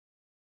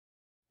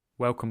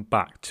Welcome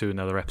back to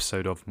another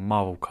episode of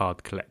Marvel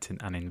Card Collecting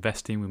and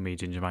Investing with me,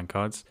 Gingerman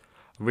Cards.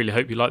 I really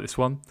hope you like this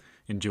one.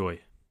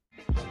 Enjoy.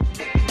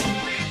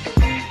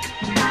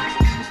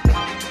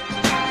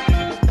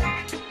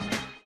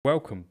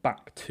 Welcome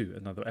back to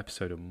another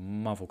episode of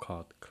Marvel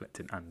Card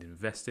Collecting and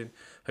Investing.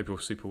 Hope you're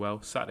all super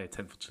well. Saturday,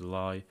 10th of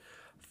July.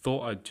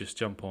 Thought I'd just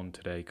jump on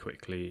today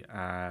quickly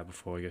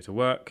before I go to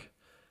work.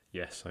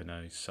 Yes, I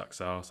know, sucks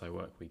ass. I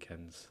work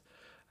weekends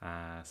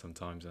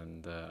sometimes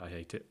and I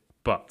hate it.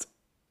 But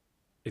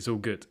it's all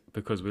good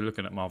because we're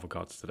looking at Marvel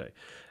cards today,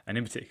 and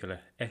in particular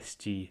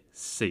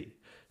SGC.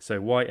 So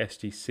why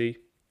SGC?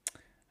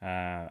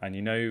 And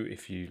you know,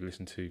 if you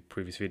listen to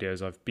previous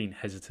videos, I've been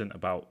hesitant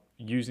about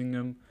using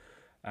them,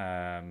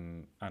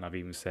 and I've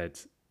even said,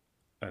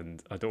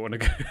 and I don't want to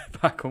go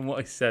back on what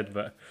I said,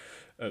 but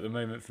at the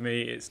moment for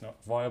me it's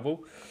not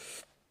viable,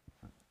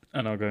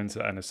 and I'll go into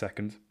that in a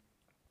second.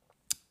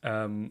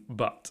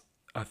 But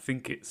I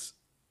think it's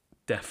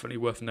definitely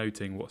worth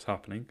noting what's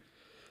happening.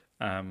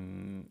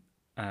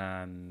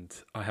 And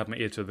I have my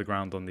ear to the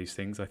ground on these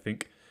things. I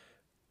think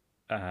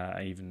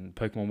even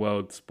Pokemon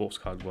World, Sports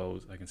Card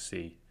World, I can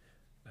see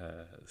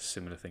a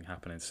similar thing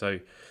happening. So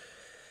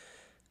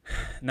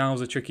now's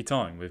a tricky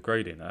time with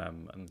grading.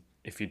 And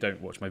if you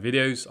don't watch my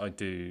videos, I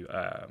do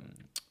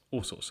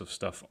all sorts of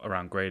stuff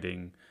around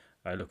grading.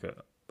 I look at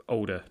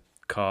older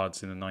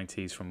cards in the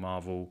 90s from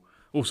Marvel,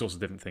 all sorts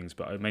of different things,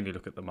 but I mainly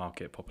look at the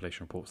market,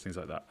 population reports, things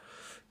like that.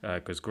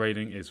 Because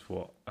grading is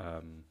what...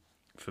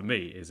 for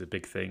me, is a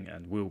big thing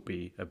and will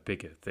be a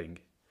bigger thing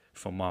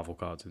for Marvel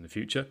cards in the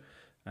future.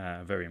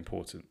 Very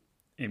important,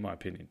 in my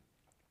opinion.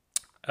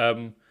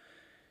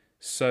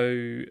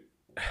 So,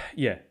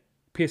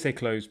 PSA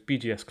closed,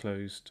 BGS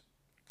closed.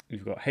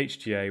 You've got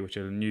HGA, which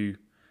are a new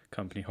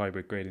company,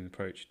 hybrid grading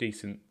approach.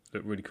 Decent,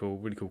 look really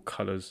cool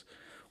colours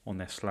on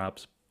their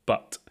slabs.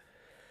 But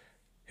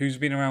who's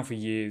been around for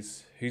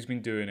years, who's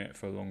been doing it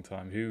for a long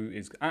time, who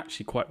is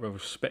actually quite well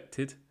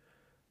respected,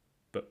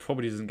 but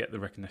probably doesn't get the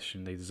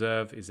recognition they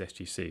deserve, is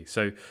SGC.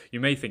 So you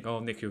may think,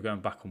 oh, Nick, you're going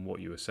back on what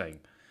you were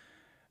saying.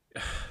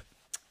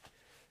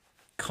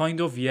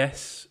 Kind of,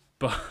 yes,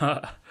 but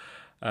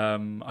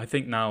I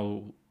think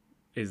now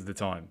is the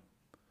time,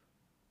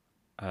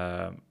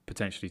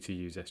 potentially, to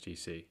use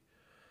SGC.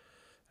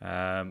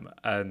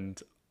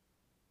 And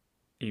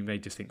you may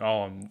just think,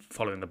 oh, I'm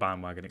following the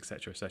bandwagon,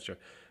 etc., etc.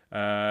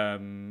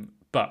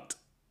 But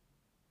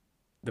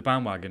the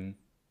bandwagon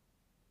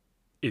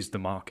is the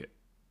market,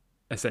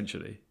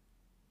 essentially,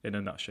 in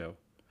a nutshell.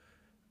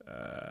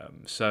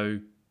 So,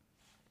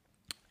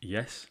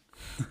 yes.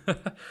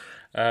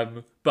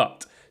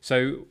 But,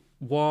 so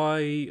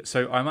why...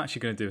 So I'm actually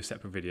going to do a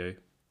separate video,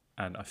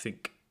 and I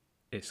think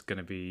it's going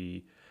to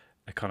be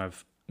a kind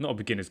of, not a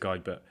beginner's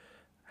guide, but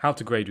how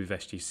to grade with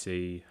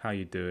SGC, how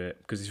you do it,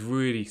 because it's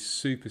really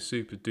super,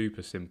 super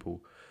duper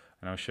simple,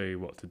 and I'll show you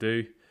what to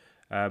do.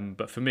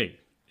 But for me,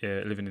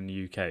 living in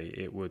the UK,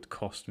 it would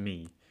cost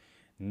me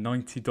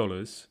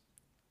 $90.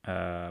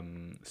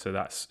 So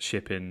that's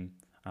shipping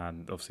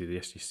and obviously the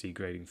SGC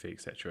grading fee,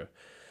 etc.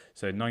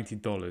 So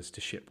 $90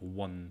 to ship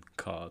one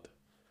card.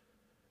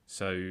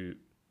 So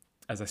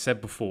as I said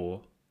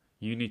before,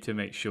 you need to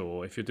make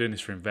sure, if you're doing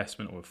this for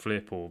investment or a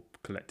flip or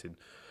collecting,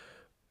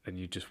 and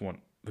you just want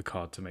the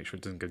card to make sure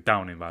it doesn't go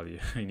down in value,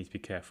 you need to be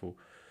careful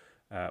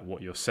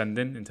what you're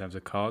sending in terms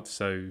of cards.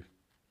 So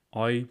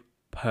I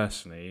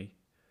personally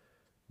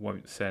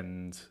won't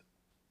send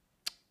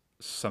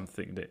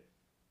something that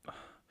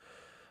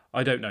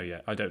I don't know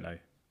yet. I don't know.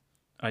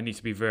 I need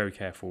to be very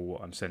careful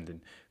what I'm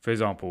sending. For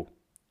example,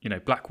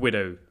 Black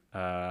Widow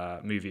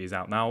movie is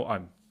out now.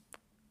 I'm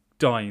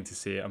dying to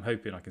see it. I'm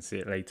hoping I can see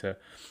it later,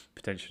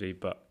 potentially,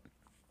 but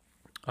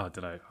I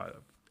don't know.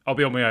 I'll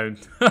be on my own,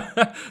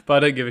 but I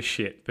don't give a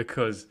shit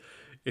because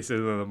it's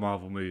another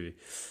Marvel movie.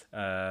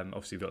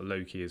 Obviously, we've got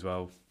Loki as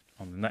well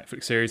on the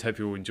Netflix series. Hope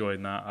you're all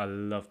enjoying that. I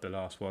loved the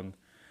last one.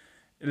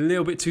 A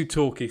little bit too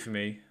talky for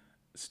me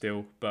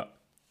still, but,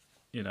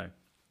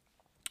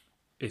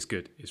 it's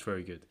good. It's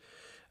very good.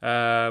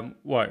 Right,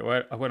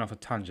 I went off a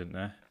tangent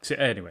there. So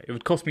anyway, it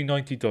would cost me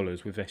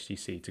 $90 with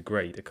SGC to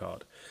grade a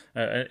card.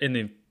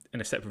 In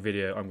a separate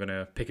video, I'm going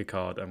to pick a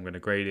card, I'm going to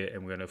grade it,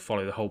 and we're going to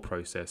follow the whole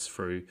process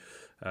through.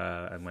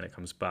 And when it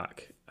comes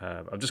back,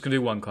 I'm just going to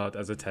do one card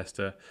as a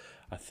tester.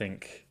 I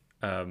think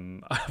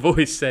I've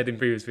always said in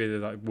previous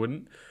videos that I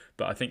wouldn't,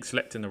 but I think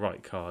selecting the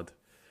right card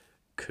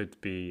could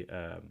be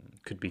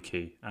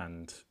key.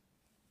 And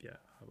yeah,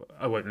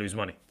 I won't lose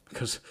money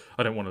because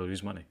I don't want to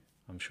lose money.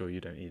 I'm sure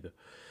you don't either.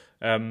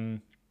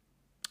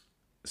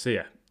 So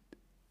yeah,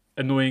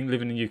 annoying.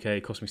 Living in the UK,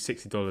 it cost me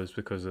 $60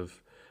 because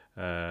of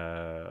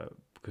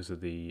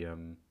the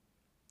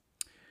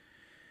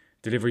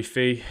delivery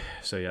fee.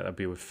 So yeah, that'd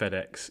be with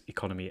FedEx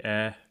Economy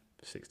Air,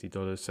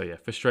 $60. So yeah,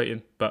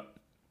 frustrating. But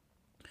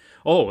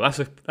that's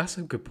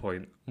a good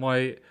point.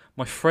 My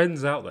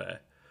friends out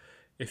there,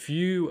 if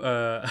you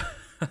and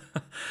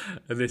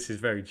this is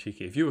very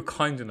cheeky, if you were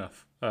kind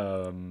enough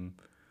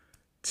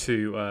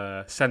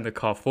to send the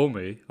car for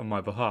me on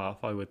my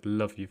behalf, I would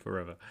love you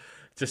forever.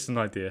 just an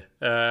idea.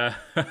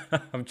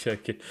 I'm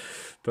joking,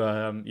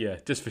 but yeah,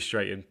 just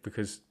frustrating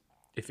because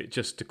if it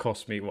just to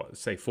cost me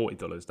say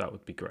 $40, that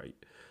would be great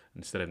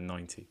instead of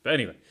 90. But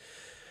anyway,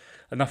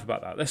 enough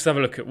about that. Let's have a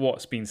look at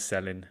what's been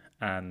selling,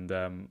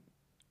 and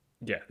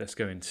yeah, let's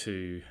go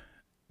into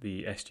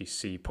the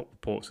SGC pop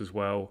reports as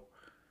well,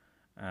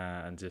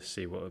 and just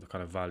see what the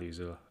kind of values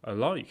are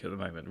like at the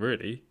moment,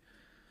 really.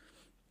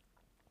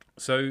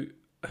 So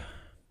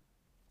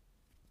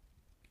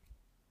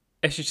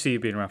SGC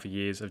have been around for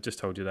years. I've just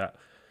told you that.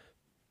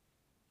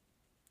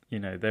 You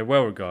know, they're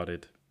well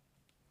regarded.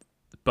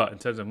 But in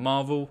terms of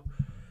Marvel,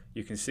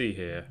 you can see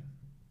here,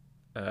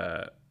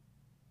 I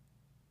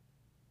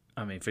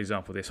mean, for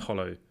example, this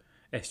Holo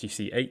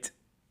SGC 8,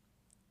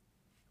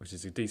 which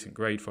is a decent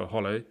grade for a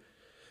Holo,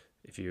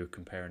 if you're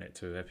comparing it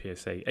to a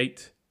PSA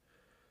 8,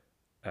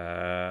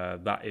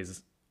 that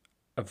is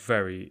a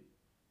very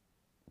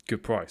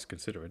good price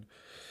considering.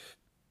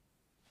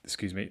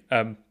 Excuse me.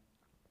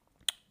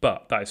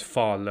 But that is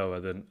far lower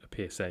than a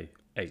PSA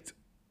 8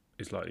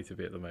 is likely to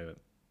be at the moment.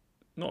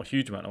 Not a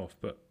huge amount off,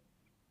 but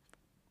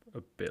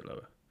a bit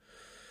lower.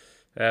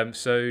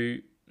 So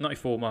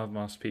 94 Marvel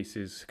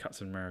Masterpieces,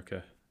 Captain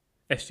America,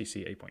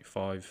 SGC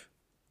 8.5,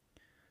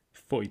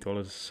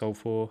 $40 sold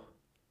for.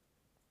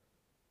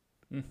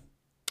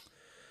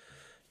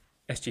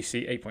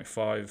 SGC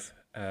 8.5,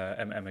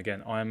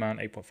 again, Iron Man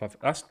 8.5.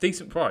 That's a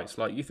decent price.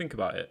 Like, you think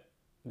about it.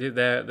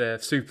 They're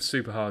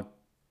super hard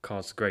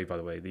cards to grade, by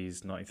the way.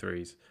 These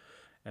 93s,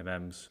 even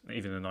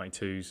the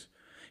 92s,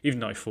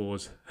 even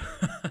 94s.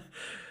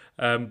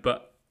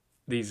 But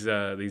these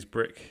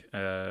brick,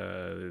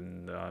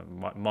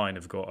 mine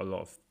have got a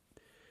lot of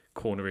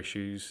corner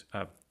issues,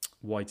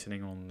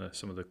 whitening on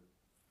some of the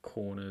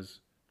corners,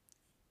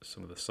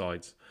 some of the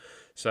sides.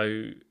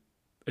 So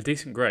a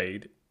decent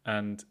grade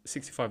and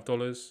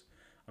 $65.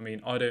 I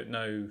mean, I don't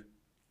know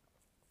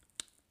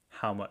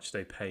how much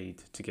they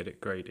paid to get it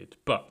graded,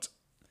 but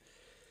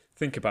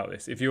think about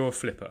this. If you're a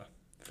flipper,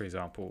 for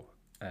example,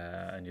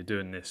 and you're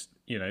doing this,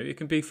 you know, it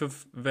can be for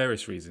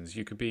various reasons.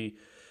 You could be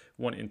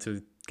wanting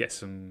to get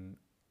some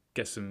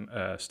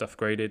stuff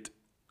graded,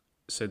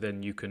 so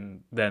then you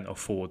can then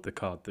afford the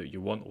card that you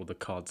want, or the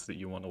cards that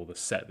you want, or the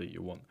set that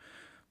you want.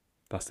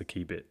 That's the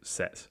key bit,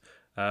 set.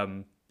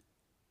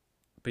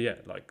 But yeah,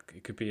 like,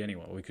 it could be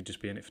anyone, or we could just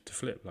be in it to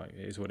flip. Like,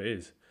 it is what it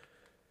is.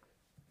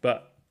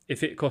 But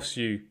if it costs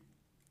you,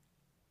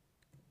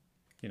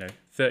 you know,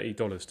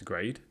 $30 to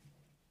grade,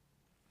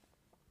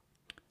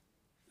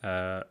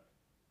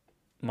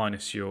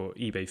 minus your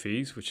eBay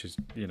fees, which is,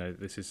 you know,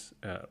 this is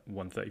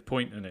 130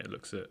 point, and it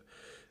looks at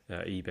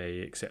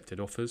eBay accepted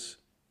offers.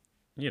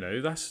 You know,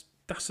 that's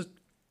a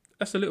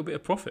little bit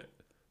of profit.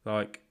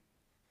 Like,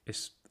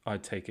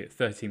 I'd take it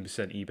 13%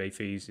 eBay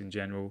fees in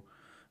general.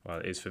 Well,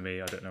 it is for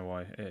me. I don't know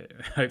why.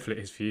 Hopefully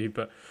it is for you,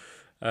 but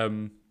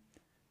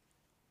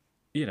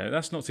you know,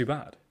 that's not too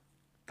bad.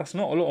 That's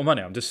not a lot of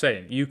money. I'm just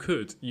saying, you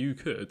could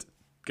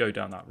go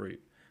down that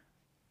route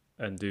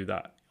and do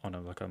that on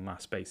a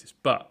mass basis,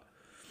 but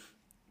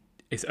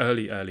it's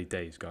early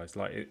days, guys.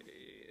 Like,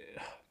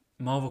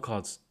 Marvel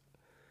cards,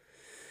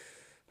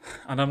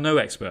 and I'm no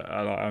expert.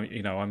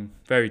 I'm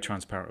very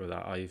transparent with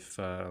that.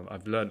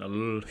 I've learned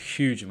a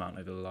huge amount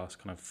over the last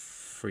kind of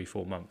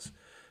 3-4 months,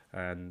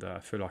 and I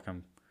feel like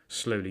I'm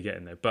slowly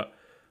getting there. But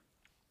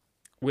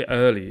we're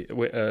early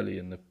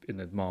in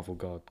the Marvel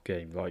card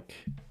game. Like,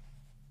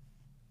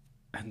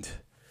 and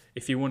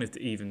if you wanted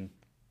to even,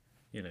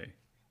 you know,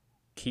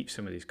 keep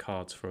some of these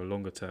cards for a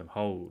longer term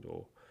hold,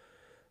 or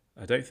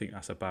I don't think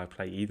that's a bad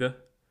play either,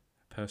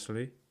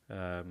 personally.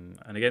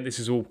 And again, this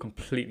is all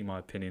completely my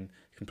opinion,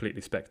 completely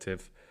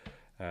speculative.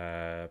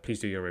 Please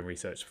do your own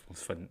research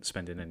before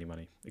spending any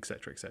money,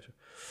 etc., etc.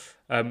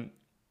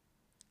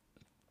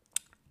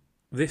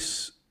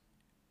 This,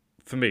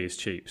 for me, is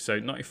cheap. So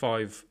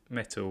 95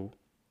 metal,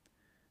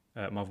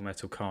 Marvel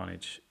Metal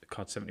Carnage,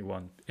 card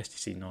 71,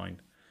 STC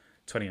 9,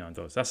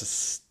 $29. That's a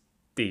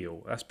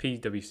steal. That's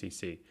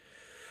PWCC.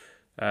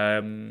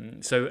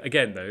 So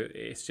again, though,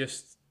 it's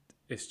just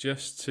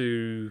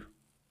to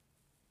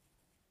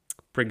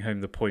bring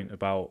home the point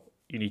about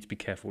you need to be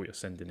careful what you're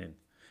sending in.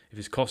 If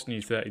it's costing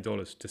you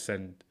 $30 to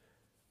send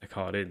a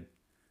card in,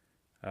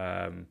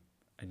 and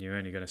you're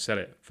only going to sell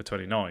it for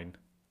 $29,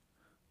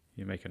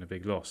 you're making a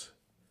big loss.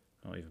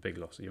 Not even a big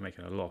loss, you're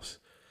making a loss.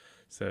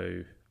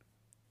 So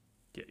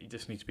yeah, you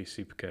just need to be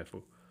super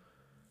careful.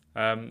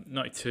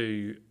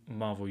 92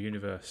 Marvel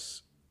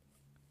Universe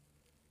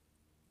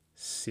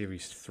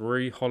Series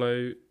 3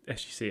 Holo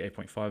SGC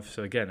 8.5.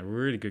 So again, a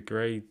really good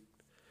grade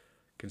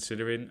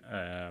considering.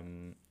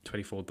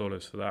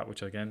 $24 for that,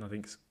 which again I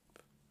think is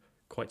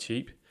quite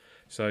cheap.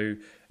 So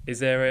is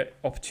there an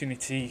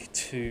opportunity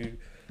to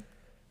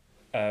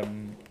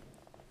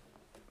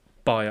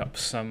buy up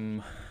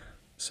some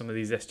of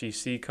these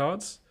SGC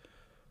cards?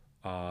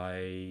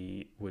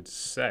 I would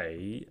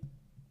say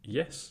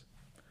yes.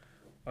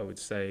 I would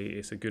say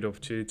it's a good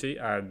opportunity,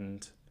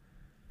 and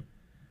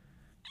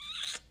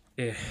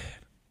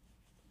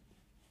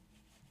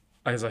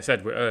as I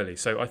said, we're early.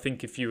 So I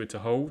think if you were to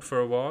hold for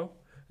a while,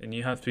 and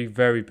you have to be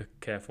very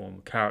careful on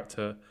the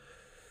character.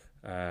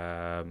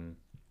 Obviously,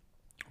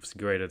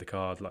 grade of the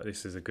card. Like,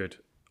 this is a good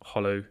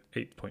holo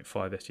 8.5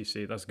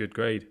 SGC. That's a good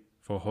grade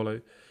for a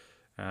holo.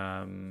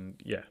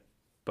 Yeah,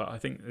 but I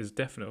think there's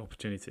definite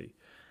opportunity.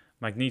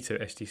 Magneto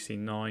SGC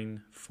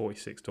 9,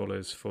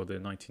 $46 for the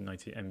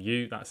 1990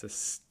 MU. That's a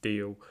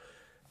steal.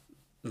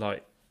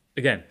 Like,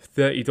 again,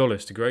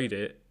 $30 to grade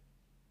it.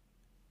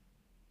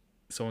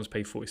 Someone's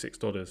paid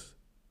 $46.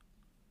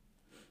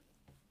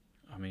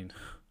 I mean,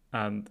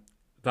 and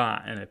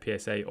that and a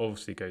PSA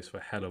obviously goes for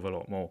a hell of a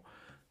lot more.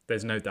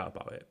 There's no doubt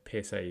about it.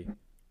 PSA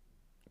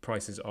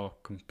prices are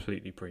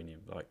completely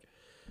premium. Like,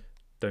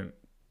 don't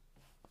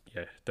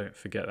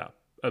forget that.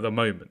 At the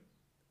moment,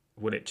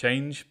 will it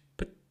change?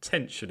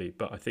 Potentially,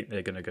 but I think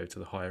they're going to go to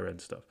the higher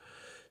end stuff.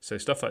 So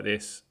stuff like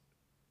this,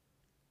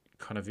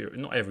 kind of,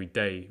 not every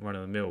day run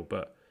of the mill,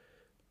 but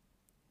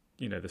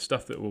the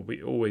stuff that will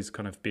be always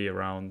kind of be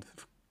around,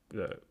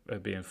 that are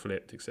being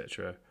flipped,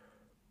 etc.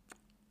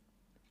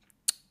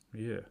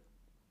 Yeah.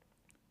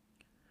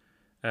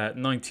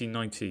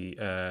 1990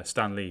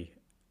 Stan Lee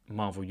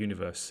Marvel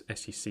Universe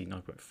SGC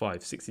 9.5,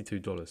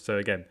 $62. So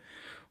again,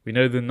 we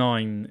know the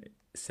 9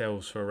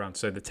 sells for around,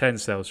 so the 10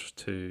 sells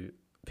to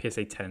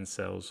PSA 10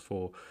 sells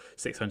for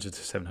 $600 to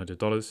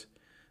 $700.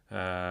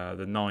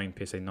 The 9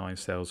 PSA 9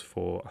 sells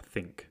for, I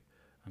think,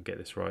 I'll get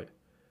this right,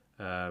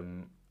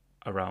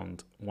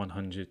 around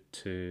 100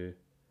 to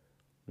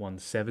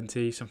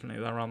 170, something like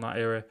that, around that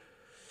area.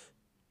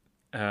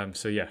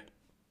 So yeah,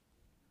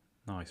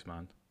 nice,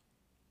 man.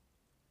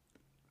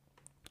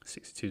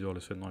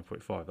 $62 for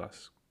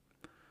 9.5.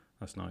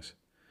 That's nice.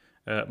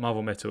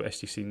 Marvel Metal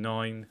SGC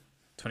 9,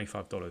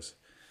 $25.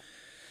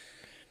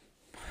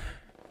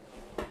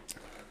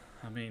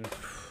 I mean,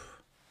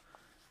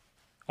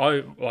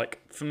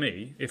 for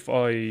me, if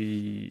I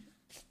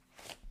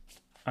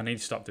need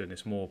to start doing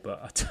this more,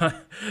 but I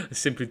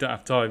simply don't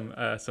have time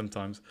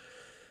sometimes.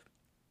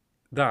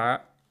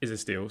 That is a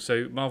steal.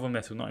 So Marvel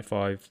Metal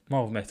 95.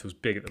 Marvel Metal's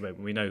big at the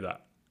moment. We know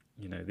that.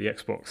 The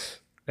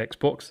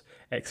Xbox,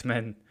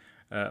 X-Men,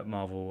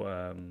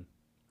 Marvel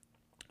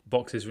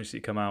boxes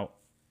recently come out.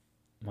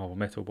 Marvel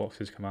Metal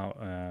boxes come out,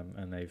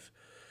 and there's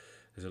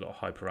a lot of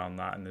hype around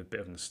that, and a bit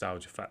of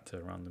nostalgia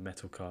factor around the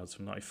metal cards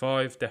from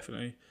 95,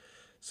 definitely.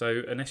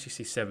 So an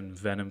SGC 7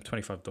 Venom,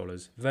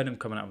 $25. Venom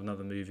coming out with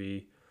another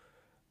movie,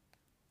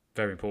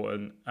 very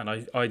important. And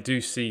I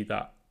do see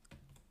that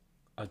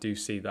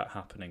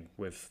happening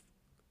with,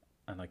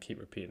 and I keep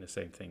repeating the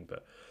same thing,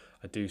 but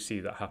I do see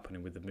that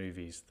happening with the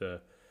movies,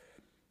 the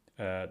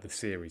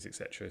series,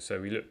 etc.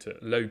 So we looked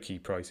at Loki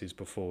prices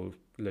before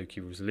Loki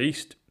was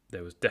released.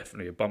 There was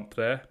definitely a bump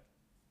there,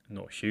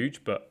 not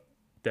huge, but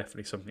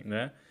definitely something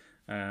there.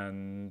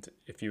 And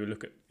if you were to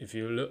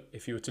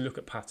look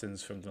at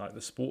patterns from like the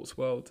sports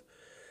world,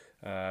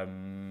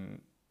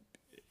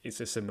 it's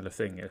a similar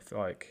thing. If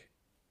like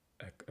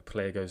a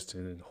player goes to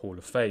the Hall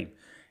of Fame,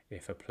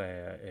 if a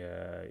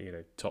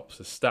player tops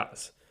the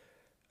stats,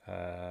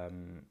 a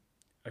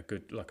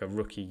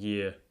rookie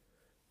year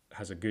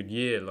has a good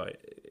year, like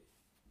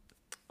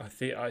I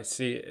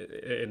see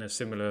it in a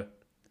similar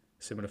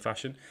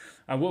fashion.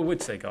 And what I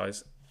would say,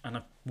 guys, and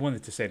I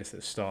wanted to say this at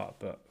the start,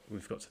 but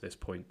we've got to this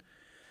point,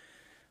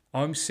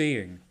 I'm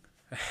seeing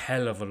a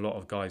hell of a lot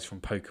of guys from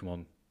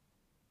Pokemon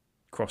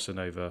crossing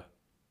over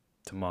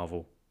to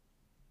Marvel.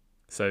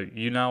 So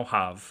you now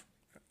have,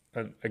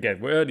 and again,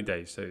 we're early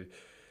days, so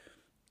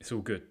it's all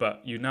good,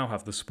 but you now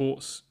have the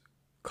sports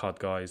card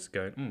guys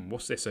going,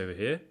 what's this over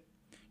here?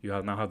 You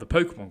now have the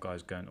Pokemon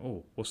guys going,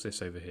 oh, what's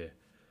this over here?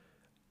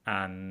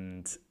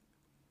 And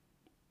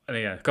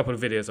yeah, a couple of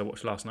videos I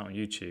watched last night on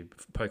YouTube,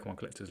 Pokemon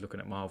collectors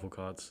looking at Marvel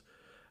cards.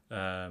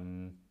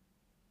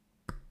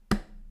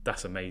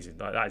 That's amazing.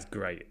 Like, that is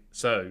great.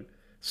 So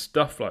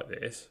stuff like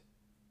this,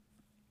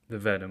 the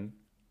Venom,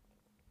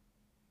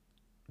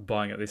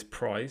 buying at this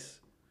price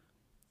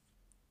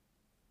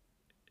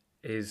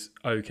is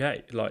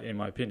okay. Like, in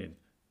my opinion,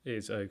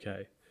 is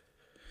okay.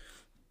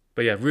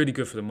 But yeah, really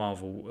good for the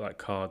Marvel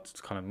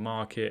cards kind of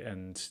market,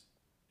 and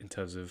in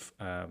terms of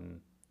the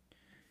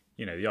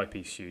IP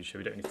is huge, so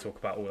we don't need to talk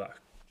about all that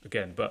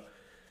again. But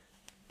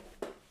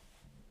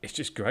it's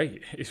just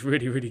great. It's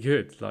really, really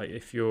good. Like,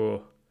 if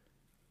you're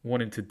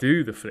wanting to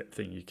do the flip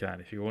thing, you can.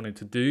 If you're wanting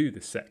to do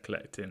the set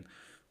collecting,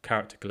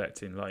 character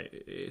collecting,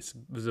 there's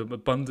an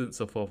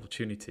abundance of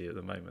opportunity at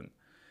the moment.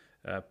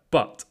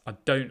 But I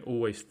don't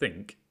always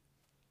think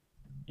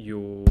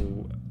you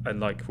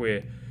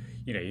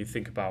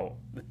think about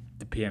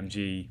the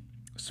PMG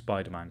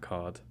Spider-Man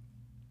card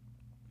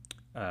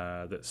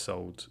that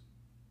sold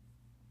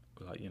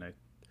 $28,000,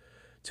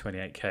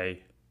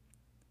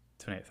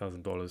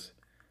 $28,000.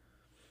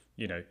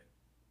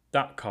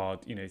 That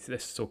card,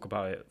 let's talk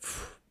about it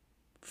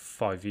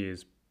 5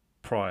 years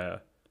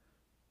prior.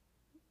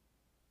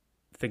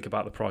 Think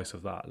about the price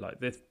of that.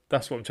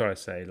 That's what I'm trying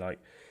to say. Like,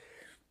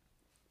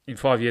 in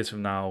 5 years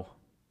from now,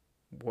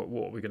 what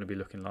are we going to be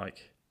looking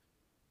like?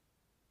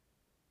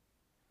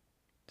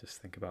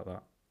 Just think about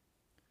that.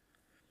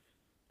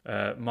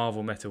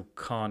 Marvel Metal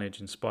Carnage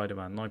and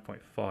Spider-Man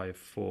 9.5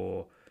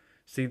 for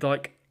See,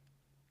 like,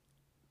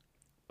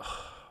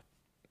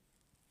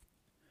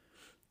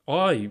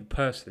 I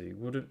personally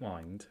wouldn't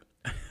mind.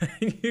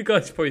 You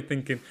guys are probably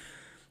thinking,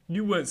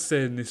 you weren't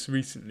saying this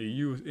recently.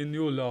 You in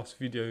your last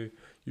video,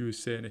 you were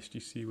saying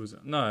SGC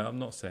wasn't. No, I'm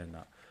not saying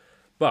that.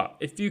 But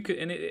if you could,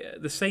 and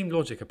the same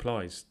logic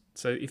applies.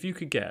 So if you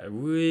could get a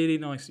really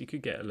nice, you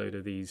could get a load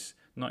of these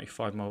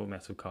 95 Marvel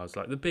Metal cards,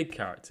 like the big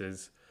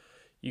characters.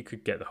 You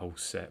could get the whole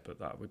set, but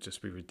that would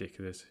just be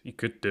ridiculous. You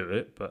could do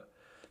it, but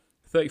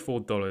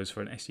 $34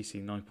 for an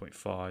SGC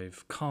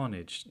 9.5,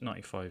 Carnage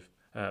 95,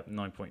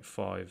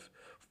 9.5,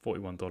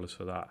 $41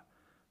 for that.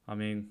 I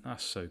mean,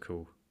 that's so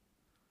cool.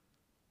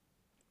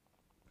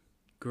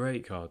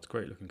 Great cards,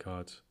 great looking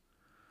cards.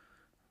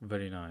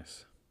 Very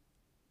nice.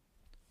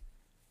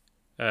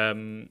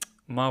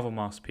 Marvel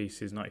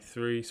Masterpieces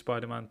 93,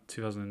 Spider-Man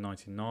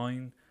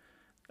 2099,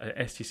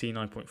 SGC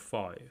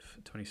 9.5,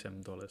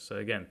 $27. So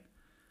again,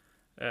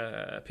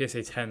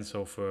 PSA 10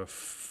 sold for a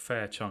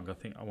fair chunk. I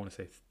think I want to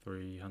say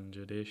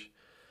 300-ish.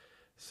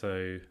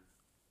 So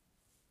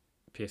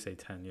PSA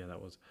 10, yeah,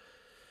 that was.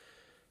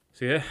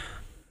 So yeah,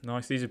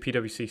 nice. These are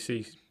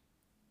PWCC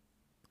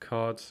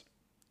cards.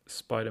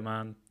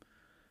 Spider-Man,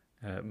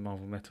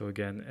 Marvel Metal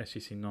again,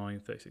 SGC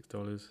 9,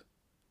 $36.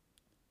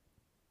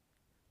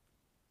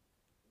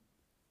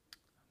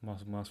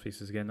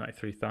 Masterpieces again,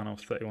 93,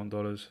 Thanos,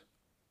 $31.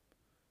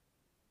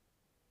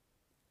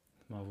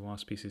 Marvel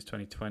Masterpieces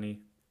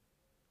 2020.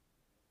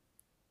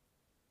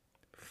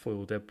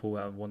 Foil Deadpool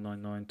at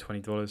 $199,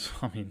 $20.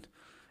 I mean,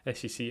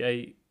 SGC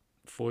 8,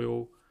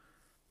 foil.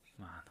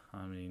 Man,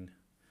 I mean,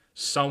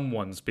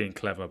 someone's being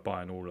clever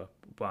buying all of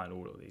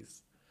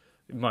these.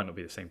 It might not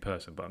be the same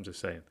person, but I'm just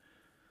saying.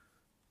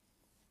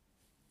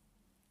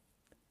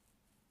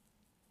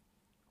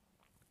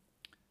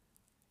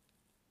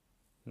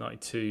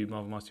 $92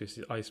 Marvel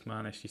Masterpieces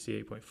Iceman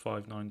SGC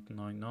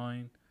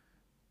 8.5999,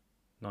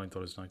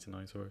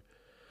 $9.99. Sorry,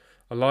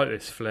 I like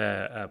this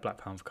Flair Black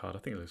Panther card. I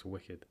think it looks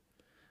wicked.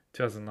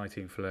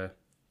 2019 Flair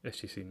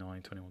SGC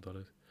 9,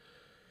 $21.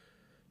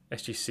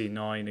 SGC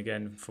 9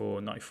 again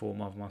for 94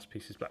 Marvel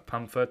Masterpieces Black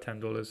Panther,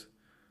 $10.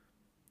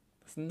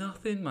 That's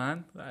nothing,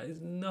 man. That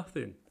is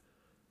nothing.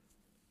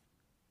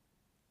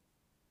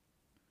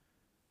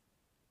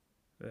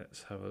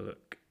 Let's have a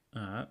look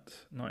at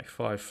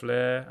 95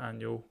 Flair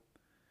annual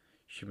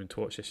Human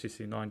Torch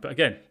SGC 9. But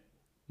again,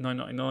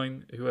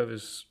 $9.99.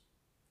 Whoever's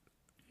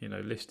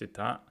listed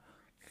that,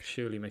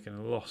 surely making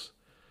a loss.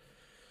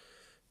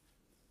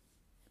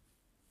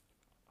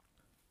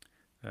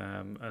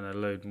 And a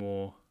load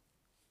more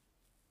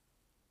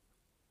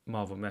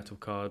Marvel Metal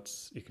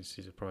cards. You can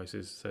see the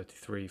prices: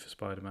 $33 for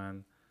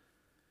Spider-Man,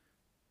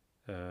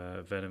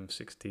 Venom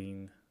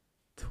 16,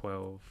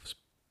 $12,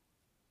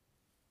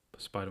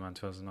 Spider-Man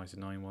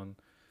 2099 one,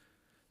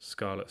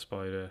 Scarlet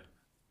Spider,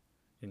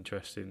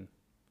 interesting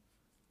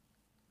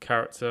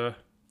character.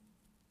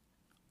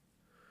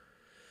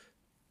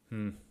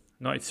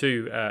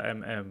 92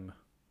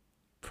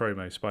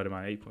 promo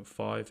Spider-Man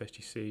 8.5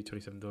 SGC,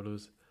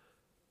 $27.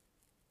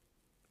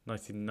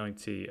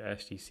 1990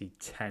 SGC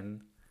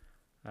 10,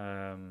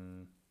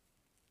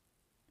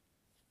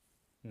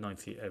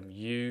 90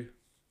 MU,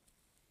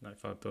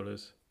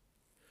 $95.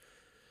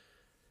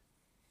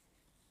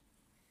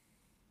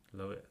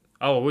 Love it.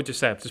 Oh, I would just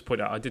say, I've just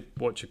point out, I did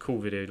watch a cool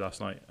video last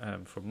night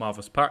from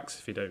Marvelous Packs.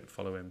 If you don't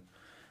follow him,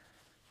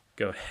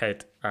 go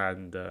ahead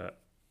and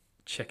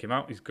check him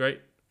out. He's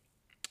great.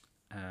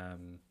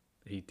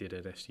 He did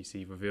an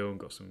SGC reveal and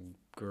got some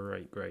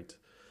great,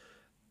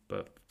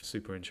 but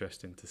super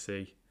interesting to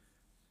see.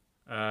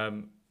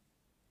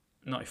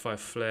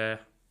 95 Flair,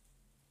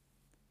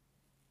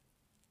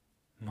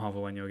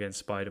 Marvel Annual again,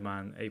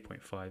 Spider-Man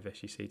 8.5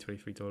 SGC,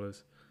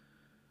 $23.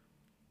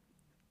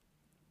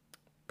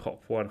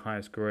 Pop 1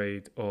 highest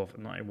grade of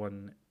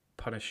 91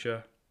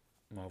 Punisher,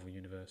 Marvel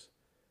Universe,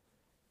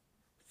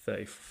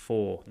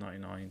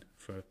 $34.99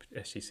 for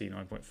SGC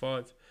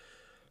 9.5.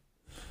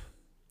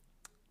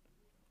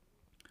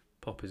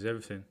 Pop is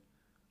everything.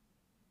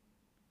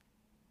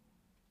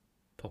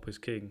 Pop is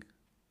king.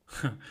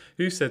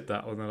 Who said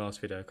that on the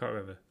last video? I can't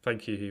remember.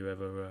 Thank you,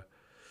 whoever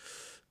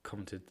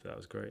commented. That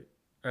was great.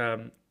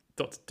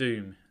 Doctor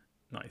Doom,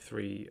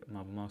 93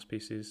 Marvel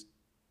Masterpieces,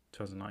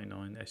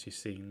 2099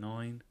 SGC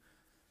 9,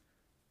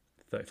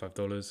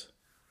 $35.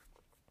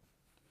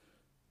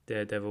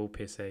 Daredevil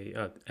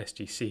PSA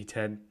SGC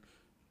 10,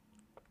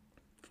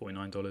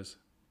 $49.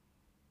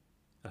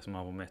 That's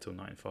Marvel Metal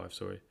 95.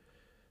 Sorry.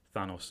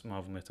 Thanos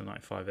Marvel Metal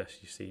 95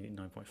 SGC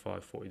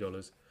 9.5,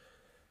 $40.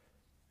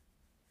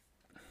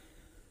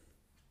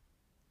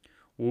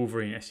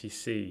 Wolverine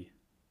SGC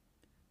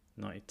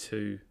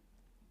 92,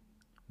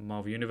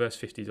 Marvel Universe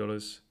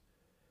 $50,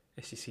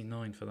 SGC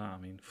 9 for that. I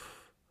mean,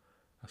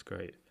 that's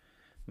great.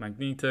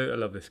 Magneto, I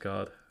love this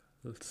card.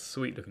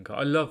 Sweet looking card.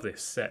 I love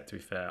this set, to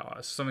be fair.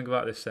 Something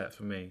about this set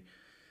for me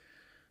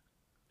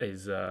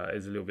is a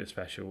little bit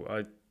special.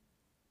 I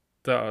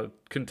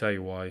couldn't tell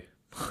you why.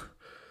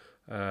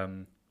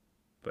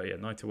 But yeah,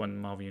 91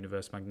 Marvel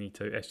Universe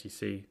Magneto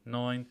SGC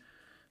 9,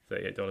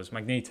 $38.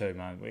 Magneto,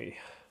 man,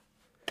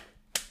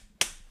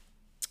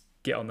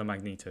 get on the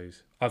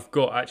Magnetos.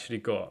 Actually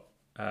got,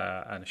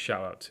 and a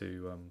shout out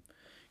to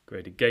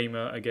Graded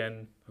Gamer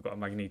again. I've got a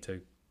Magneto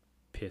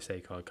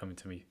PSA card coming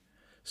to me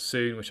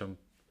soon, which I'm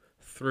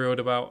thrilled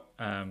about.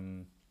 I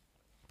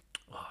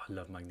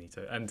love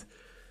Magneto, and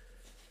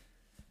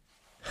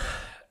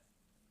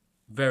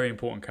very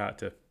important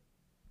character.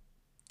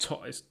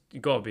 You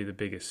got to be the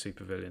biggest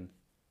supervillain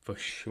for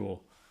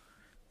sure.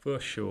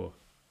 But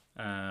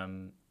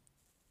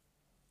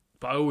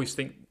I always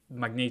think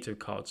Magneto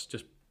cards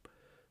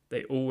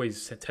they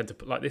always tend to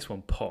put, like this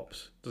one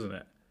pops, doesn't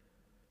it?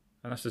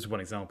 And that's just one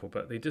example,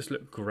 but they just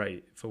look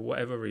great for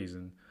whatever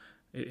reason.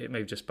 It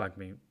may just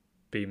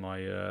be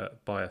my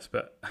bias,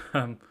 but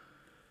I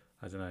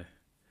don't know.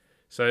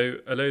 So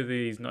a load of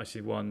these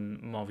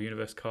 91 Marvel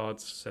Universe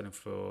cards selling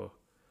for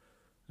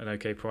an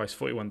okay price,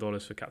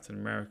 $41 for Captain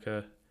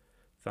America,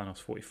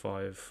 Thanos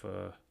 $45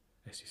 for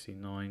SGC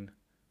 9,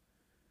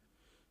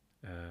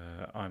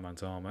 Iron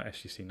Man's armor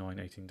SGC 9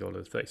 $18,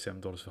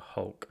 $37 for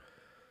Hulk,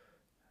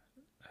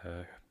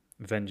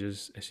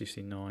 Avengers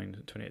SGC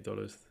 9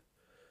 $28.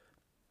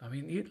 I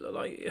mean, you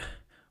like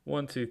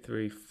 1, 2,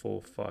 3,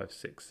 4, 5,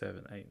 6,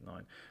 7, 8,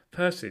 9.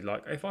 Personally,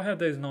 like if I had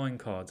those 9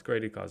 cards,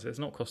 graded cards, it's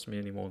not costing me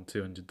any more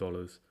than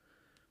 $200.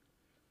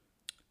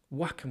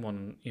 Whack them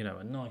on,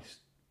 a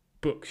nice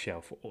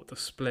bookshelf or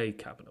display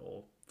cabinet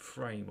or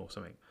frame or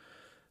something.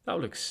 That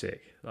would look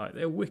sick. Like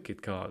they're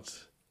wicked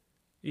cards,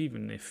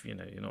 even if you're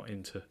not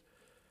into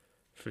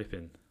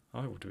flipping.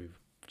 I would be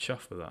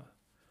chuffed with that.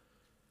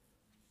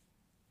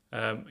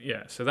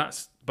 So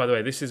that's, by the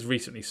way, this is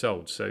recently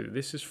sold. So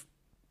this is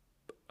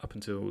up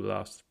until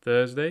last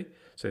Thursday.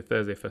 So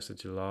Thursday, 1st of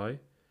July.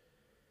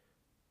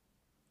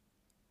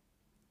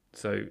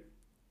 So,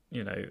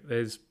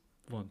 there's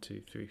 1,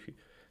 2, 3, 4.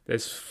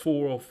 There's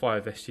 4 or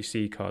 5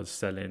 SGC cards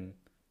selling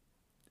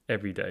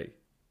every day,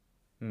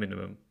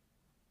 minimum.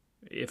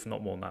 If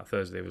not more than that.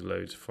 Thursday was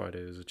loads,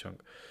 Friday was a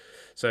chunk.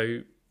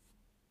 So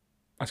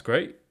that's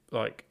great.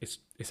 Like it's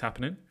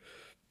happening.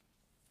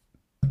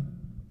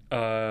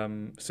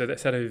 So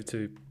let's head over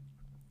to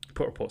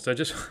Put Report. So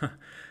just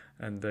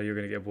and you're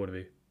going to get bored of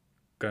me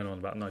going on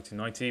about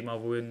 1990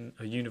 Marvel in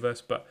a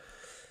universe, but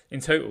in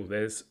total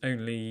there's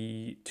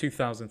only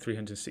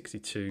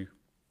 2,362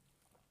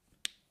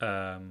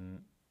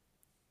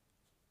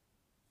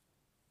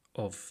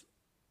 of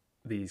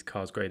these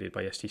cards graded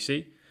by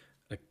SGC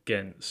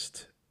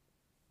against,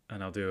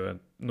 and I'll do a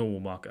normal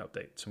market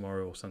update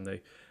tomorrow or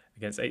Sunday,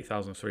 against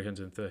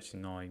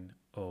 8,339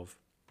 of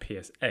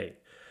PSA.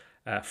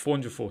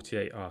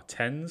 448 are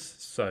 10s,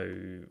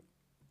 so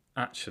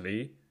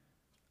actually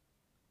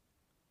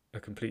a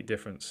complete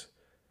difference.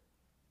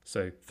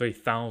 So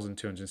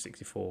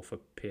 3,264 for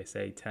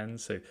PSA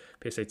 10s. So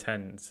PSA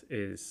 10s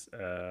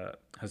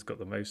has got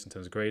the most in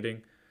terms of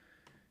grading.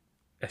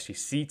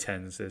 SGC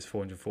 10s is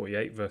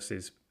 448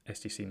 versus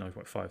SGC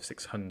 9.5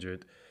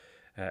 600,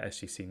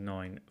 SGC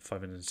 9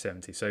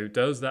 570. So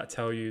does that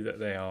tell you that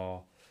they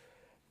are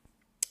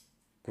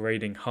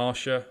grading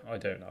harsher? I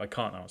don't know. I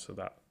can't answer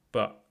that,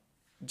 but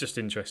just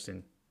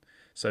interesting.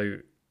 So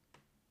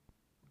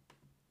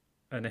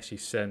an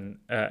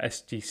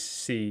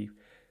SGC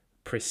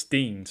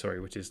Pristine,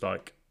 which is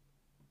like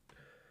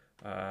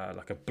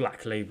a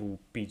black label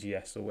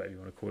BGS or whatever you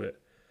want to call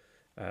it,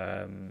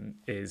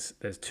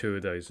 there's 2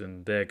 of those,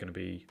 and they're going to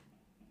be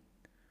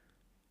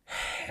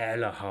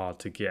hella hard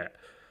to get.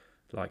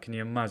 Like, can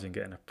you imagine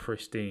getting a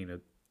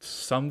Pristine,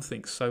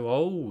 something so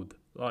old?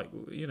 Like,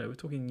 we're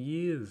talking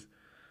years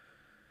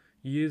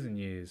and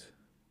years.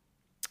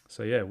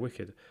 So yeah,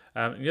 wicked.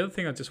 And the other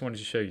thing I just wanted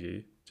to show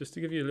you, just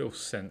to give you a little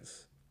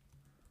sense,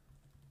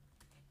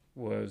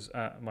 was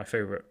my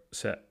favourite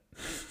set.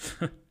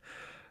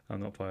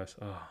 I'm not biased.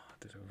 Oh, I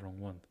did the wrong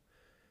one.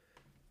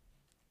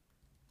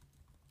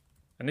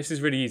 And this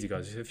is really easy,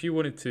 guys. If you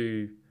wanted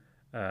to,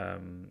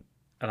 and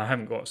I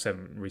haven't got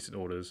 7 recent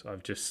orders,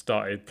 I've just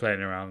started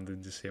playing around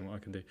and just seeing what I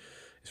can do.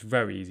 It's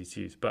very easy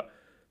to use. But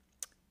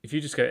if you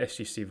just go to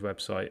SGC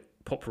website,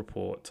 Pop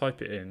Report,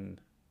 type it in,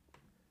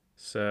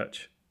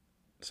 search.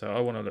 So I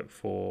want to look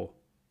for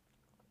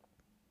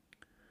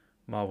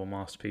Marvel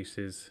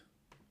Masterpieces.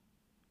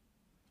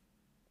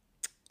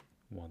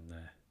 One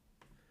there.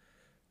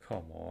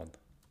 Come on.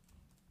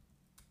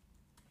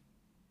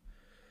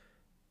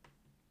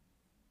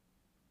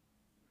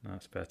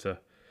 That's better.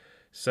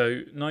 So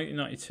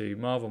 1992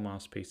 Marvel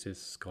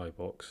Masterpieces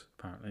Skybox,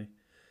 apparently.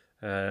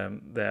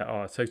 There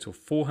are a total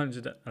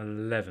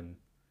 411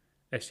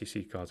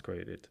 SGC cards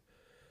graded.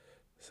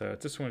 So I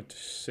just wanted to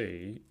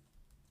see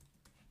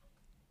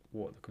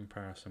what the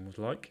comparison was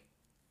like.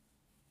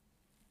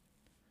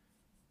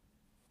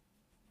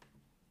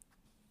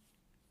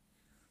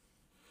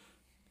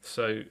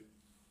 So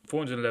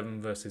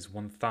 411 versus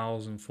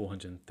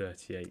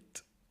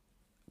 1,438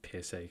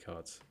 PSA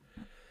cards.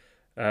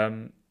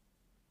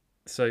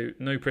 So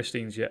no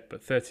Pristines yet,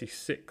 but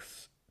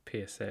 36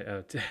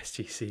 PSA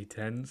SGC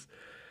 10s,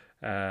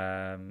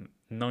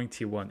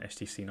 91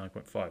 SGC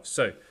 9.5.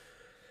 So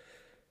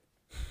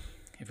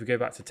if we go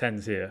back to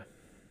 10s here,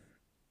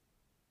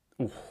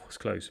 it's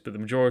close, but the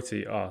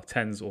majority are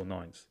 10s or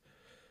 9s.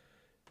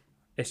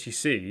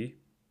 SGC,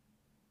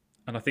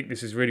 and I think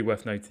this is really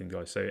worth noting,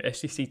 guys. So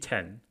SGC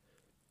 10,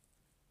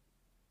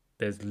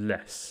 there's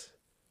less.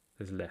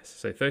 There's less.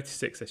 So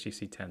 36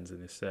 SGC 10s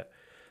in this set,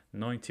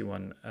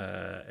 91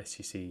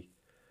 SGC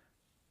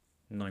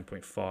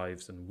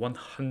 9.5s, and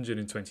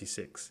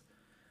 126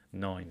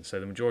 9. So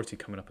the majority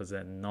coming up as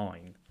their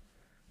 9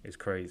 is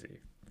crazy.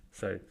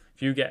 So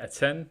if you get a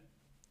 10,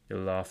 you're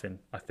laughing,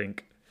 I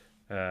think.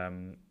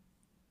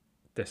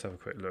 Let's have a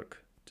quick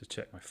look to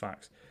check my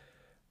facts.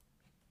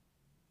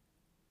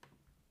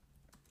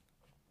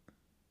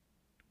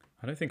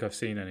 I don't think I've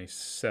seen any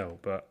sell,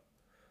 but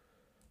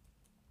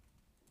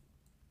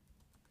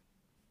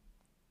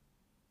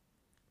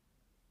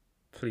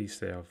please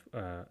say I've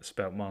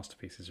spelled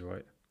masterpieces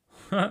right.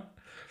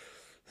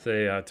 So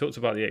yeah, I talked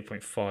about the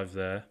 8.5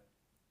 there.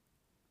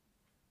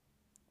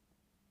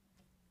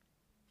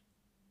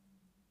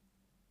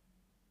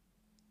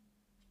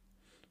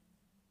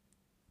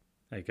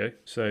 There you go.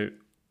 So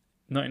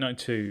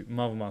 1992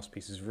 Marvel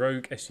Masterpieces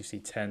Rogue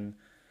SGC 10,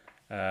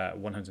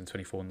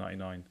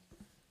 $124.99.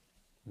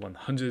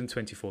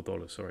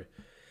 $124, sorry.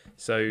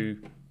 So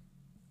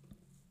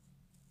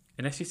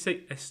an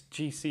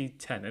SGC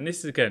 10, and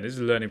this is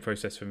a learning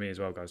process for me as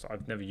well, guys.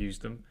 I've never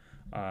used them.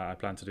 I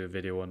plan to do a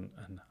video on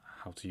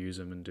how to use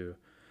them and do a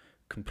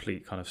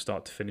complete kind of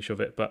start to finish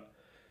of it. But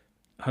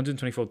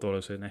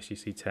 $124 for an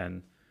SGC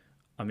 10.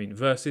 I mean,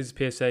 versus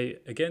PSA,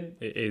 again,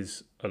 it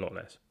is a lot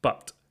less.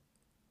 But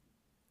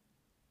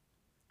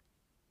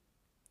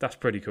that's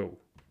pretty cool.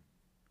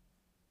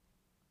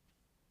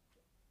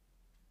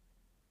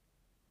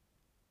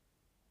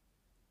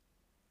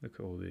 Look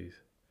at all these.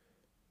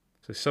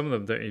 So some of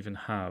them don't even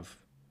have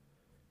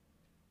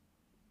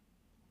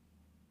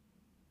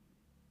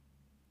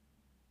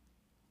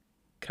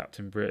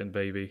Captain Britain,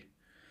 baby.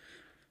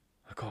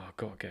 I've got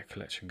to get a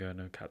collection going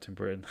on Captain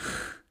Britain.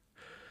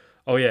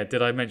 Oh yeah,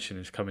 did I mention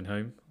it's coming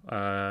home?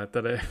 Don't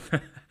know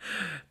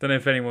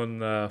if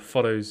anyone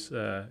follows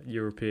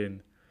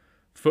European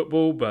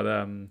football, but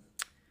and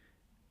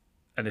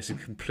this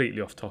is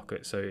completely off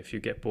topic. So if you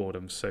get bored,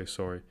 I'm so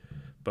sorry.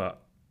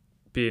 But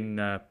being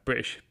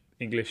British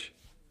English,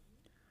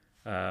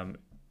 yeah,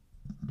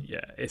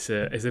 it's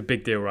a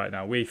big deal right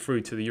now. We're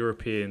through to the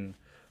European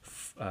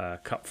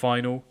Cup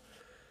final,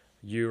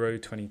 Euro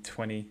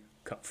 2020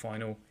 Cup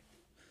final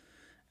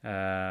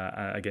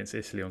against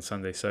Italy on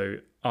Sunday. So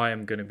I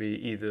am going to be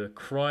either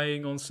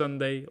crying on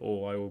Sunday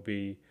or I will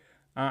be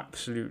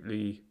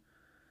absolutely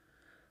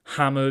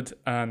hammered,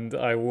 and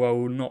I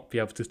will not be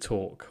able to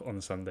talk on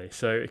Sunday.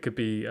 So it could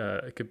be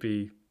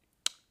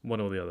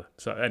one or the other.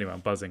 So anyway, I'm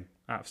buzzing,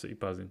 absolutely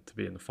buzzing to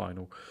be in the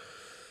final.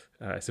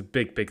 It's a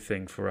big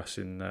thing for us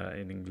in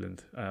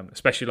England,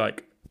 especially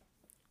like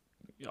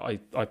I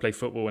played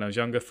football when I was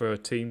younger for a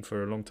team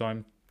for a long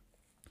time.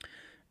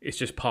 It's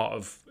just part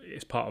of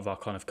our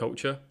kind of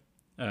culture.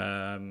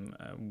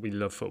 We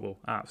love football,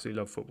 absolutely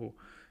love football.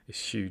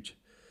 It's huge.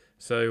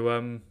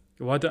 So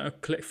why don't I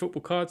collect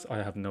football cards? I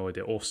have no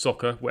idea, or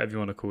soccer, whatever you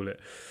want to call it.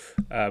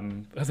 I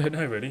don't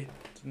know really.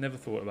 Never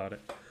thought about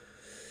it.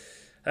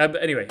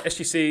 But anyway,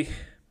 SGC,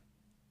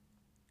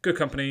 good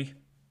company.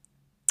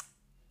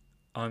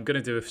 I'm going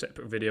to do a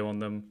separate video on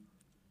them.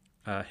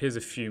 Here's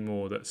a few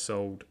more that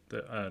sold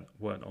that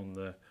weren't on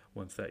the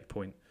 130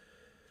 point.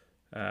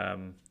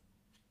 You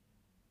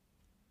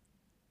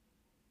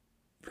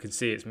can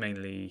see it's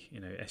mainly,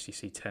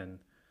 SGC 10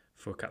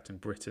 for Captain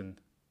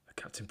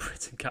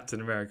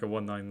America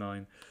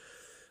 199.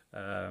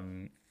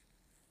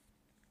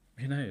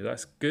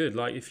 That's good.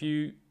 Like if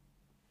you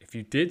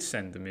did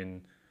send them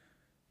in,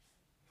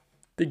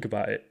 think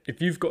about it.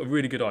 If you've got a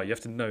really good eye, you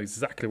have to know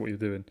exactly what you're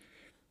doing.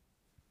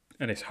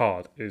 And it's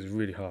hard. It is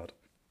really hard.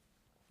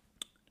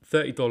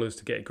 $30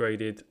 to get it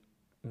graded.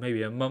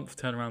 Maybe a month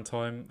turnaround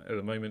time at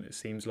the moment, it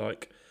seems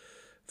like,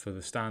 for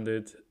the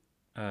standard.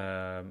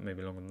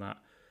 Maybe longer than that.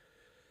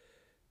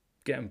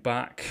 Getting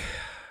back,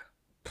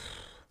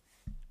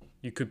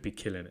 you could be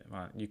killing it,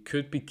 man. You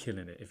could be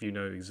killing it if you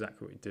know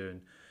exactly what you're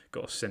doing.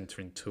 Got a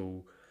centering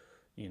tool.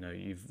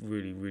 You've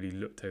really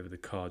looked over the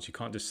cards. You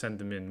can't just send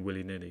them in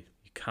willy-nilly.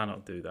 You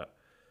cannot do that.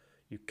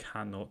 You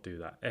cannot do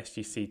that.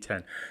 SGC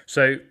 10.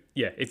 So,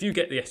 yeah, if you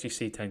get the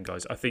SGC 10,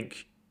 guys, I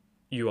think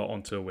you are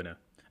onto a winner.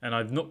 And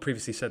I've not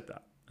previously said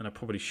that. And I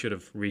probably should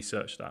have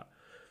researched that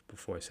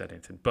before I said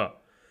anything. But,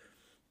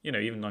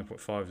 even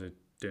 9.5s are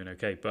doing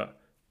okay.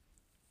 But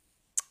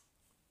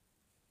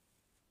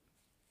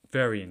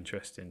very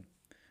interesting.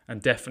 And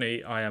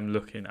definitely I am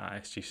looking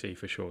at SGC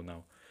for sure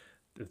now.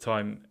 The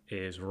time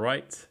is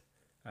right.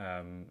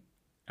 Am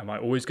I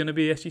always going to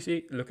be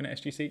looking at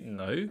SGC?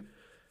 No.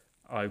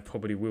 I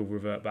probably will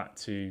revert back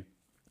to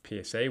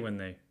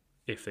PSA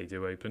if they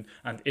do open,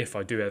 and if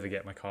I do ever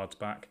get my cards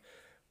back.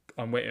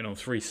 I'm waiting on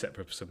 3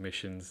 separate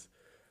submissions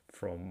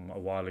from a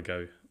while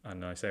ago,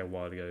 and I say a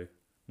while ago,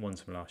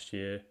 one's from last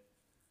year,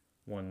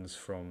 one's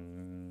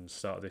from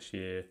start of this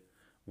year,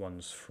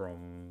 one's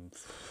from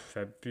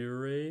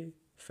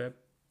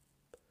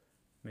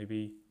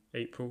maybe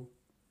April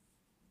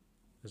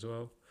as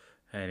well.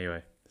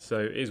 Anyway, so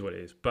it is what it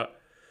is.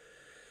 But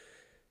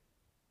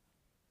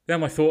yeah,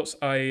 my thoughts.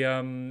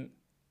 I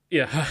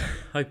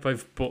hope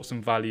I've brought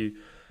some value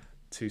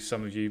to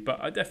some of you,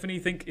 but I definitely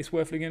think it's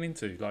worth looking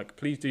into. Like,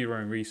 please do your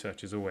own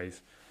research as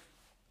always.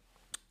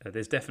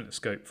 There's definite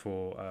scope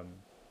for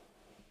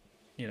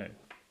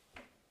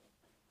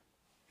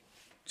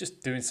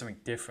just doing something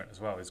different as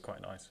well is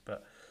quite nice.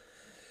 But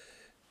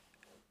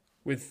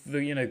with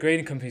the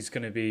grading company, it's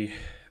going to be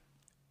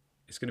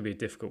a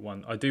difficult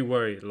one. I do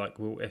worry, like,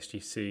 will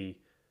SGC,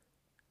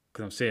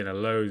 because I'm seeing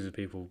loads of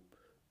people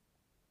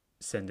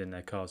send in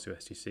their cards to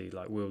SGC,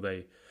 like, will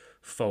they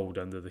fold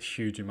under the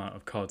huge amount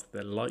of cards that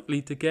they're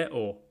likely to get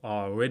or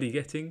are already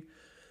getting?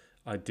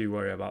 I do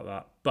worry about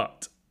that,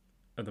 but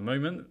at the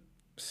moment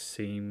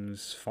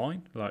seems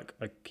fine. Like,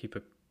 I keep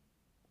a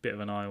bit of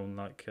an eye on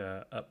like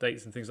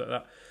updates and things like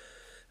that,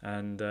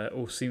 and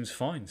all seems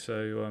fine.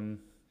 So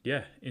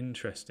yeah,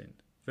 interesting,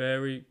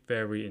 very,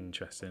 very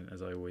interesting,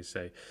 as I always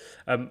say.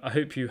 I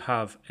hope you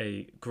have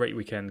a great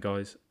weekend,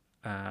 guys.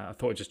 I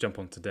thought I'd just jump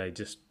on today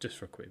just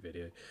for a quick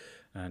video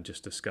and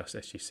just discuss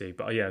SGC.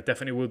 But yeah,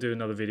 definitely will do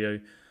another video.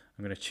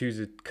 I'm going to choose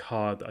a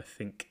card that I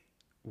think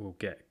will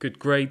get good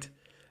grade,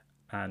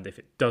 and if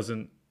it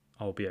doesn't,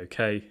 I'll be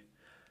okay.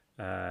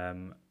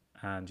 And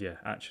yeah,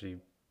 actually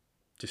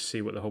just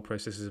see what the whole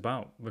process is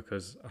about,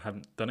 because I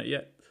haven't done it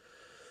yet.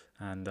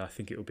 And I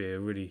think it will be a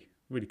really,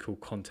 really cool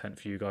content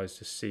for you guys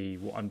to see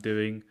what I'm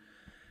doing,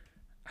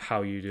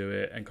 how you do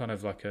it, and kind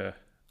of like a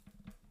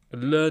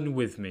learn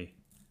with me,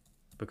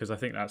 because I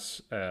think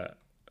that's the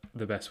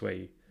best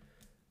way,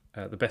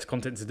 the best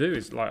content to do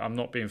is, like, I'm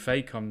not being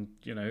fake. I'm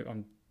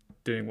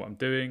doing what I'm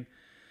doing.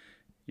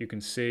 You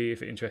can see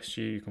if it interests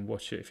you. You can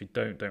watch it. If you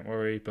don't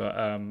worry.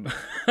 But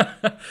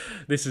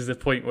this is the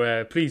point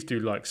where please do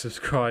like,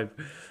 subscribe,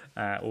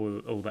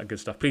 all that good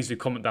stuff. Please do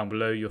comment down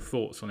below your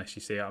thoughts on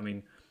SGC. I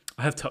mean,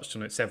 I have touched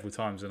on it several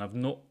times, and I've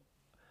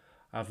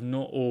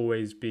not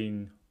always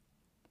been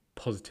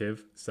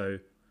positive. So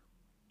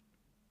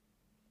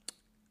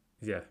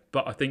yeah,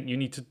 but I think you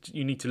need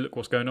to look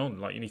what's going on.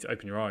 Like, you need to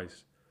open your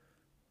eyes.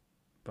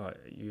 But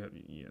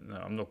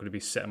I'm not going to be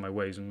set in my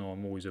ways, and no,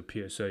 I'm always a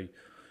PSA.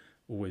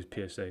 Always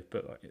PSA,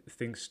 but like,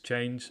 things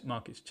change,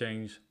 markets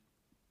change,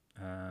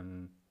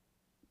 and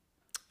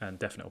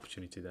definite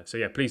opportunity there. So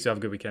yeah, please have a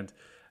good weekend.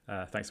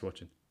 Thanks for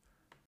watching.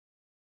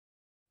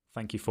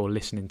 Thank you for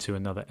listening to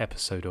another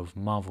episode of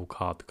Marvel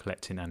Card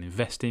Collecting and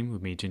Investing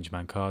with me,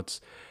 Gingerman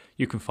Cards.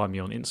 You can find me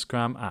on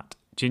Instagram at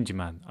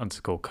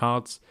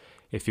gingerman_cards.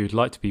 If you'd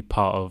like to be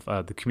part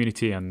of the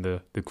community and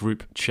the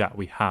group chat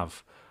we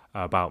have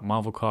about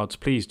Marvel cards,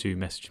 please do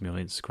message me on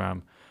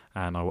Instagram,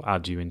 and I will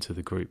add you into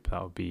the group.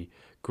 That would be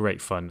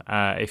great fun.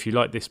 If you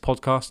like this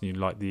podcast and you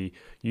like the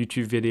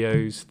YouTube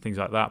videos, things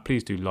like that,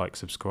 please do like,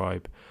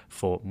 subscribe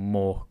for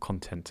more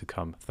content to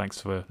come.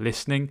 Thanks for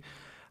listening.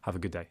 Have a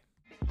good day.